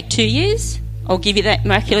to go back 2 years? I'll give you that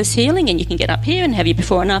miraculous healing and you can get up here and have your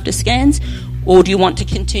before and after scans. Or do you want to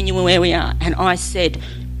continue where we are? And I said,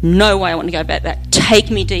 no way I want to go back that. Take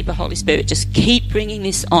me deeper, Holy Spirit. Just keep bringing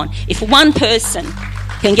this on. If one person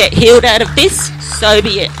can get healed out of this, so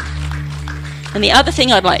be it. And the other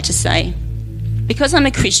thing I'd like to say, because I'm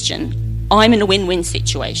a Christian, I'm in a win-win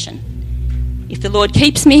situation. If the Lord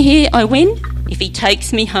keeps me here, I win. If he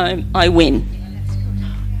takes me home, I win.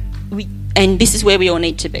 And this is where we all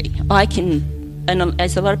need to be. I can, and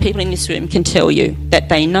as a lot of people in this room can tell you, that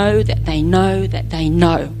they know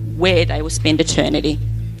where they will spend eternity.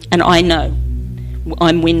 And I know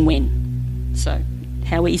I'm win-win. So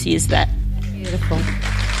how easy is that? Beautiful.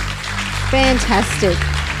 Fantastic.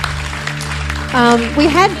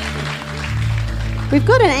 We've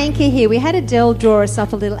got an anchor here. We had Adele draw us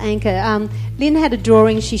up a little anchor. Lynn had a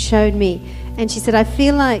drawing she showed me, and she said, I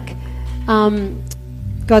feel like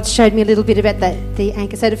God showed me a little bit about the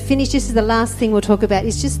anchor. So to finish, this is the last thing we'll talk about,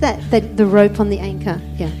 is just the rope on the anchor.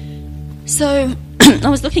 Yeah. So I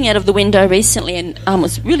was looking out of the window recently, and it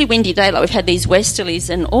was a really windy day. Like, we've had these westerlies,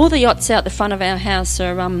 and all the yachts out the front of our house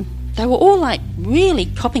are they were all like really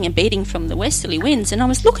copping a beating from the westerly winds. And I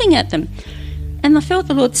was looking at them, and I felt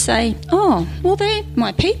the Lord say, oh, well, they're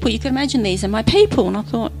my people. You can imagine these are my people. And I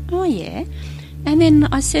thought, oh, yeah. And then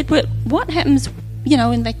I said, well, what happens,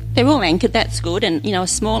 and they're all anchored, that's good. And, a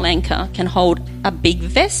small anchor can hold a big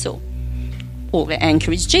vessel. Well, the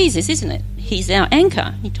anchor is Jesus, isn't it? He's our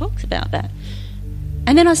anchor. He talks about that.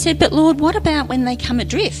 And then I said, but Lord, what about when they come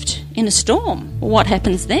adrift in a storm? What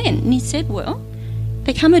happens then? And he said, well,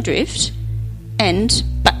 they come adrift,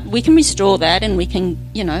 but we can restore that, and we can,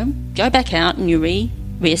 go back out and you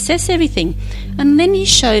reassess everything. And then he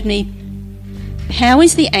showed me, how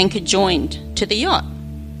is the anchor joined to the yacht?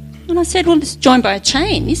 And I said, well, it's joined by a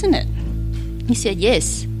chain, isn't it? He said,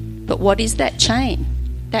 yes, but what is that chain?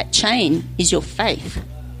 That chain is your faith.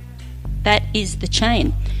 That is the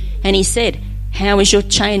chain. And he said, how is your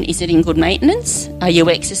chain? Is it in good maintenance? Are you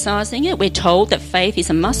exercising it? We're told that faith is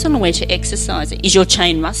a muscle and we're to exercise it. Is your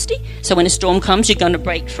chain rusty? So when a storm comes, you're going to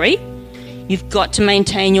break free? You've got to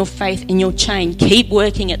maintain your faith in your chain. Keep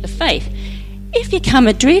working at the faith. If you come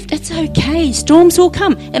adrift, it's okay. Storms will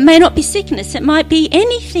come. It may not be sickness. It might be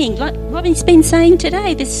anything. Like Robin's been saying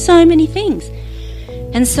today, there's so many things.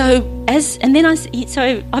 And so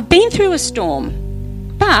I've been through a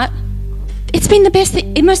storm, but it's been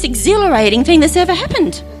the most exhilarating thing that's ever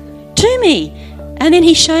happened to me. And then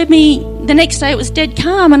he showed me the next day it was dead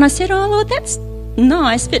calm, and I said, oh, Lord, that's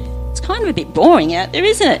nice, but it's kind of a bit boring out there,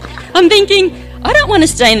 isn't it? I'm thinking, I don't want to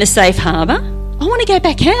stay in the safe harbour. I want to go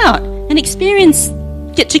back out and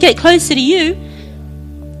get closer to you.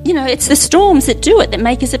 It's the storms that do it, that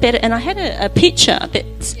make us a better... And I had a picture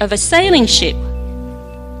of a sailing ship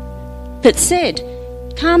that said,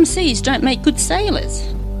 calm seas don't make good sailors.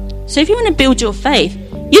 So if you want to build your faith,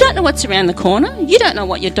 you don't know what's around the corner. You don't know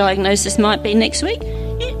what your diagnosis might be next week.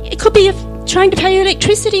 It could be trying to pay your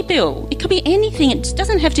electricity bill. It could be anything. It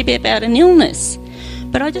doesn't have to be about an illness.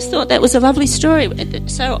 But I just thought that was a lovely story.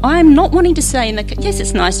 So I'm not wanting to say, yes,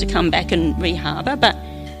 it's nice to come back and re-harbour, but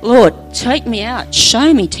Lord, take me out,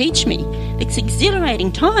 show me, teach me. It's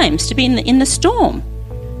exhilarating times to be in the storm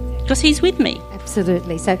because he's with me.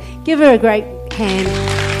 Absolutely. So give her a great hand.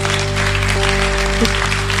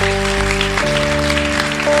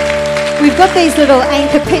 We've got these little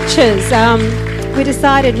anchor pictures.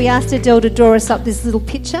 We asked Adele to draw us up this little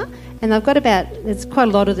picture, and there's quite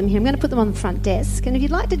a lot of them here. I'm going to put them on the front desk, and if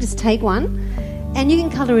you'd like to just take one, and you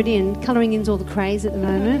can colour it in. Colouring in's all the craze at the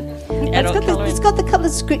moment. It's got the couple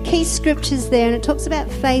of key scriptures there, and it talks about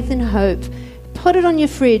faith and hope. Put it on your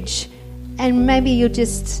fridge, and maybe you'll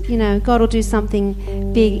just, God will do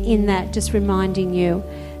something big in that, just reminding you.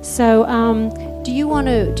 So, do you want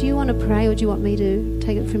to pray, or do you want me to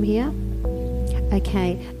take it from here?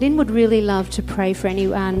 Okay, Lynn would really love to pray for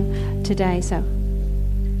anyone today. So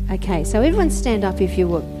everyone stand up if you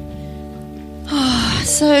would.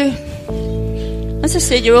 So, as I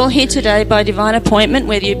said, you're all here today by divine appointment.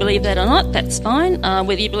 Whether you believe that or not, that's fine.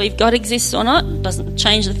 Whether you believe God exists or not doesn't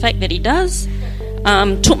change the fact that he does.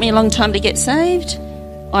 Took me a long time to get saved.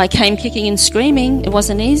 I came kicking and screaming. It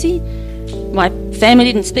wasn't easy. My family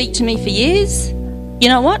didn't speak to me for years. You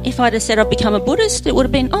know what? If I'd have said I'd become a Buddhist, it would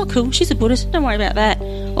have been, oh, cool, she's a Buddhist, don't worry about that.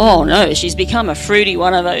 Oh, no, she's become a fruity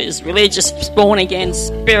one of those religious, born-again,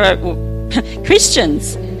 spiritual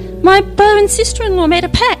Christians. My brother and sister-in-law made a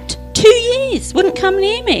pact. 2 years, wouldn't come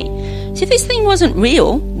near me. So if this thing wasn't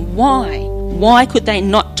real, why? Why could they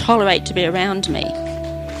not tolerate to be around me?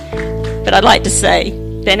 But I'd like to say,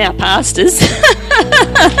 they're now pastors.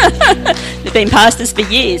 They've been pastors for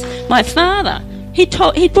years. My father... He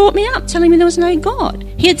brought me up telling me there was no God.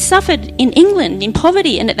 He had suffered in England in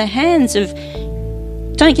poverty and at the hands of,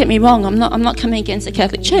 don't get me wrong, I'm not coming against the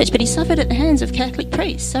Catholic Church, but he suffered at the hands of Catholic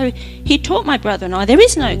priests. So he taught my brother and I there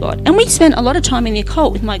is no God. And we spent a lot of time in the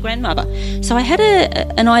occult with my grandmother. So I had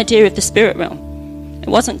an idea of the spirit realm. It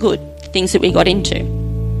wasn't good, the things that we got into.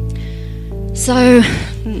 So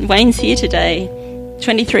Wayne's here today,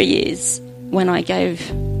 23 years, when I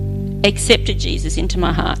accepted Jesus into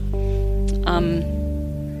my heart.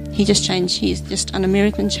 He just changed. He's just done a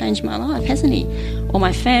miracle and changed my life, hasn't he? Or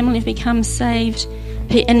my family have become saved.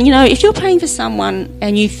 And, you know, if you're praying for someone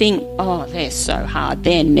and you think, oh, they're so hard,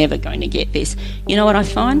 they're never going to get this. You know what I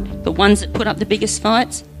find? The ones that put up the biggest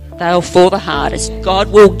fights, they'll fall the hardest.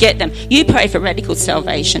 God will get them. You pray for radical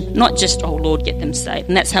salvation, not just, oh, Lord, get them saved.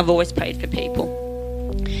 And that's how I've always prayed for people.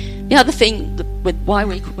 The other thing with why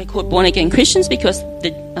we're called born-again Christians, because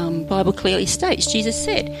the Bible clearly states, Jesus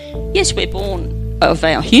said, yes, we're born of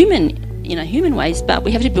our human ways, but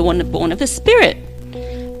we have to be born of the Spirit.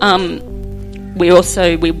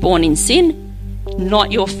 We're born in sin,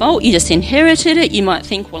 not your fault. You just inherited it. You might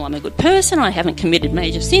think, well, I'm a good person. I haven't committed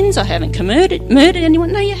major sins. I haven't murdered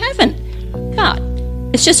anyone. No, you haven't. But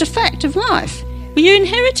it's just a fact of life. Well, you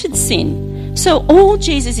inherited sin. So all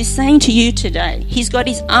Jesus is saying to you today, he's got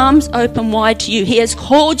his arms open wide to you. He has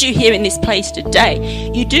called you here in this place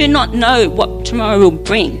today. You do not know what tomorrow will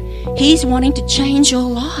bring. He's wanting to change your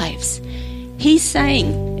lives. He's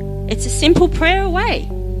saying it's a simple prayer away.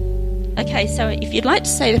 Okay, so if you'd like to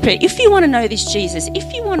say the prayer, if you want to know this Jesus,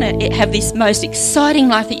 if you want to have this most exciting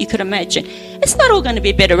life that you could imagine, it's not all going to be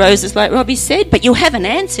a bed of roses like Robbie said, but you'll have an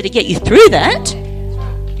answer to get you through that.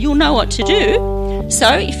 You'll know what to do. So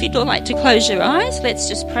if you'd like to close your eyes, let's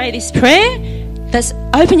just pray this prayer. Let's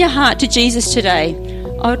open your heart to Jesus today.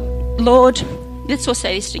 Oh, Lord, let's all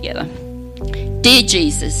say this together. Dear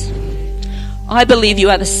Jesus, I believe you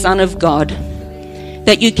are the Son of God,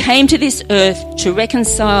 that you came to this earth to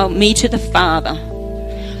reconcile me to the Father.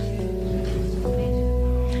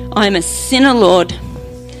 I am a sinner, Lord,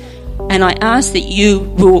 and I ask that you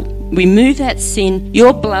will remove that sin.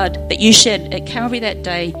 Your blood that you shed at Calvary that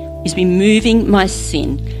day is removing my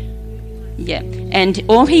sin. Yeah, and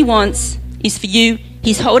all he wants is for you.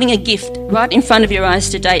 He's holding a gift right in front of your eyes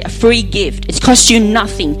today, a free gift. It's cost you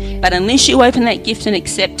nothing, but unless you open that gift and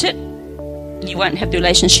accept it, you won't have the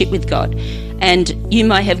relationship with God. And you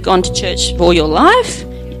may have gone to church for your life.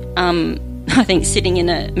 I think sitting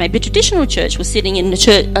in maybe a traditional church, or sitting in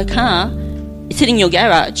a car, sitting in your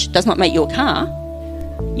garage does not make your car.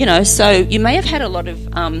 You know, so you may have had a lot of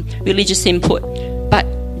religious input, but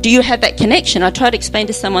do you have that connection? I tried to explain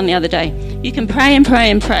to someone the other day, you can pray and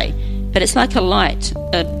pray and pray, but it's like a light.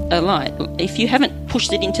 If you haven't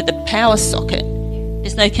pushed it into the power socket,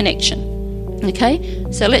 there's no connection. Okay?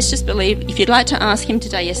 So let's just believe. If you'd like to ask him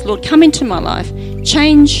today, yes, Lord, come into my life.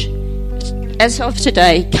 Change as of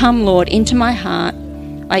today. Come, Lord, into my heart.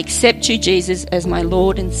 I accept you, Jesus, as my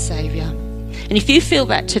Lord and Saviour. And if you feel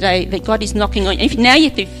that today, that God is knocking on you, if now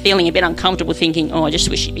you're feeling a bit uncomfortable thinking, oh, I just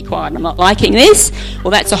wish you'd be quiet, I'm not liking this,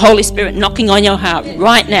 well, that's the Holy Spirit knocking on your heart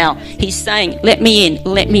right now. He's saying, let me in,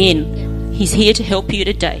 let me in. He's here to help you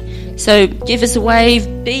today. So give us a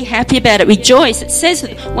wave, be happy about it, rejoice. It says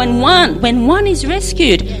when one is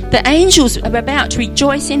rescued, the angels are about to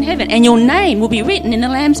rejoice in heaven, and your name will be written in the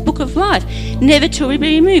Lamb's book of life, never to be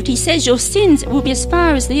removed. He says your sins will be as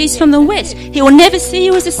far as the east from the west. He will never see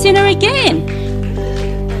you as a sinner again.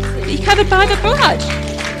 You're covered by the blood.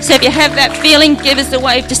 So if you have that feeling, give us a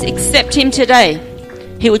wave, just accept him today.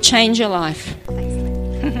 He will change your life.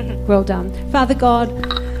 Well done. Father God,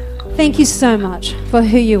 thank you so much for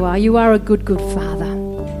who you are. You are a good, good Father,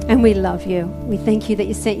 and we love you. We thank you that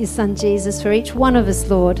you sent your Son Jesus for each one of us,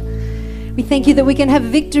 Lord. We thank you that we can have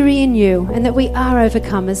victory in you and that we are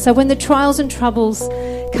overcomers. So when the trials and troubles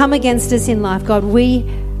come against us in life, God, we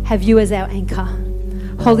have you as our anchor.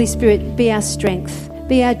 Holy Spirit, be our strength,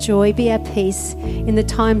 be our joy, be our peace in the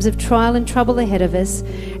times of trial and trouble ahead of us.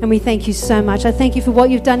 And we thank you so much. I thank you for what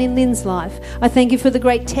you've done in Lynn's life. I thank you for the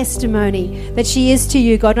great testimony that she is to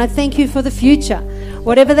you, God. And I thank you for the future.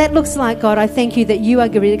 Whatever that looks like, God, I thank you that you are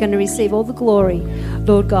going to receive all the glory,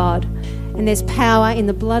 Lord God. And there's power in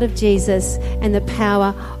the blood of Jesus and the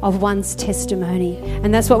power of one's testimony.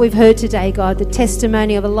 And that's what we've heard today, God, the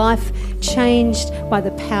testimony of a life changed by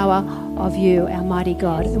the power of you, our mighty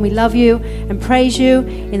God. And we love you and praise you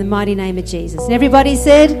in the mighty name of Jesus. And everybody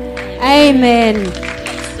said, Amen.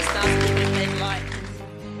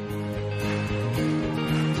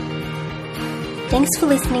 Thanks for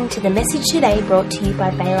listening to the message today brought to you by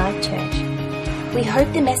Baylife Church. We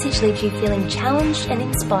hope the message leaves you feeling challenged and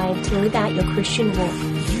inspired to live out your Christian walk.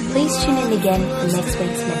 Please tune in again for next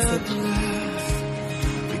week's message.